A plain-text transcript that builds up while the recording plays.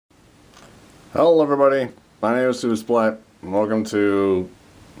Hello everybody, my name is Tubasplat and welcome to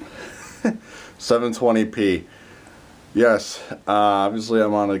 720p. Yes, obviously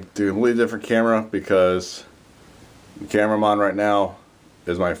I'm on a completely different camera because the camera I'm on right now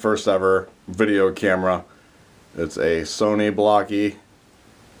is my first ever video camera. It's a Sony Blocky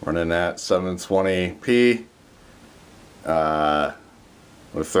running at 720p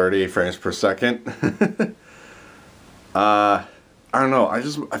with 30 frames per second. I don't know, I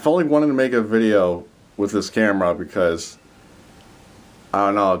felt like wanting to make a video with this camera because I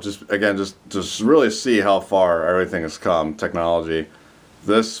don't know, just really see how far everything has come, technology.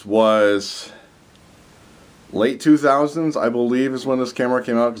 This was late 2000s, I believe, is when this camera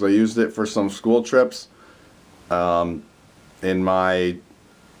came out because I used it for some school trips in my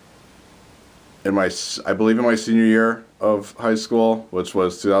I believe in my senior year of high school, which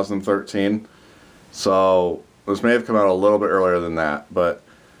was 2013. So this may have come out a little bit earlier than that, but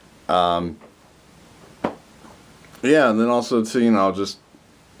yeah, and then also to, you know, just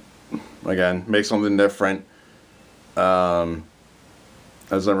again make something different. As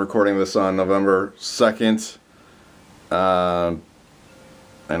I'm recording this on November 2nd, and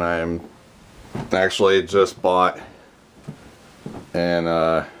I'm actually just bought an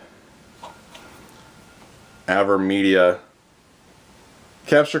AverMedia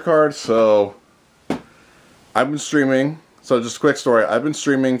capture card, so I've been streaming. So just a quick story, I've been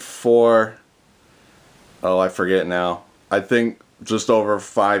streaming for, oh, I forget now, I think just over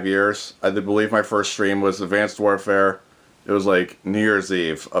 5 years. I believe my first stream was Advanced Warfare. It was like New Year's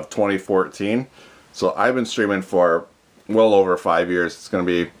Eve of 2014. So I've been streaming for well over 5 years. It's going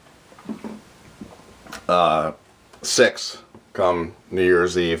to be 6 come New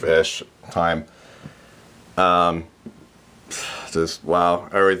Year's Eve-ish time. Just, wow,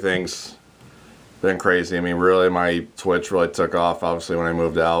 everything's been crazy. I mean, really, my Twitch really took off, obviously, when I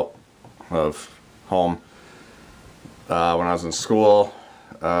moved out of home. When I was in school,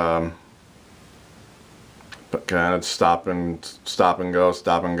 but kind of stop and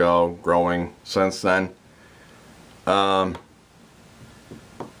go, growing since then.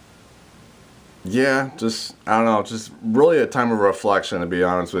 Yeah, just, I don't know, just really a time of reflection, to be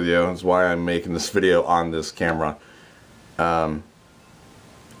honest with you. That's why I'm making this video on this camera.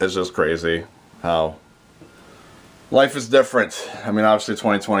 It's just crazy how life is different. I mean, obviously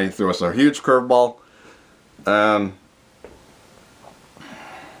 2020 threw us a huge curveball.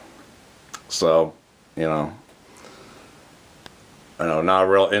 So, you know, I know, not a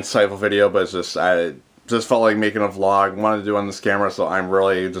real insightful video, but it's just, I just felt like making a vlog, wanted to do on this camera, so I'm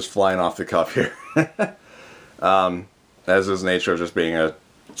really just flying off the cuff here. As is nature of just being a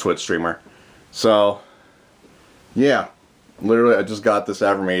Twitch streamer. So, yeah, literally I just got this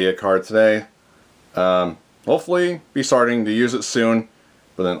AverMedia card today. Hopefully be starting to use it soon,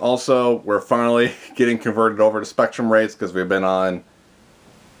 but then also we're finally getting converted over to Spectrum rates because we've been on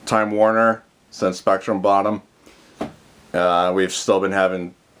Time Warner since Spectrum bought them. We've still been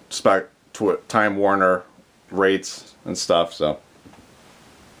having Time Warner rates and stuff, so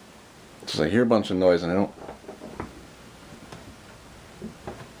just I hear a bunch of noise and I don't.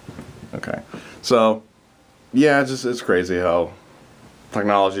 Okay, so yeah, it's crazy how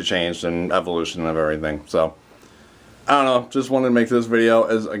technology changed and evolution of everything. So I don't know, just wanted to make this video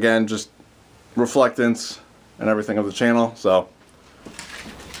as, again, just reflectance and everything of the channel. So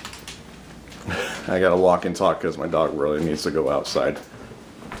I gotta walk and talk because my dog really needs to go outside.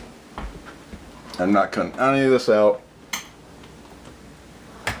 I'm not cutting any of this out.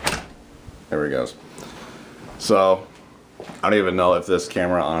 There he goes. So I don't even know if this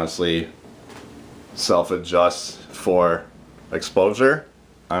camera honestly self-adjusts for exposure.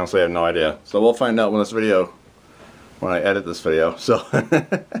 I honestly have no idea. So we'll find out when I edit this video. So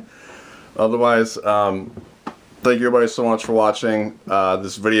otherwise, thank you everybody so much for watching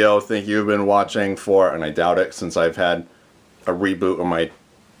this video. Thank you, you've been watching for, and I doubt it since I've had a reboot on my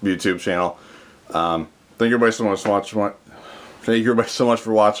YouTube channel. Thank you everybody so much for watching. Thank you everybody so much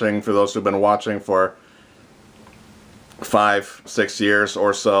for watching. For those who've been watching for 5-6 years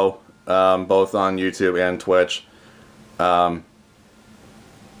or so, both on YouTube and Twitch.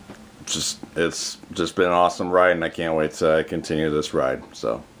 It's just been an awesome ride, and I can't wait to continue this ride.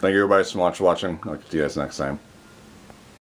 So thank you everybody so much for watching. I'll see you guys next time.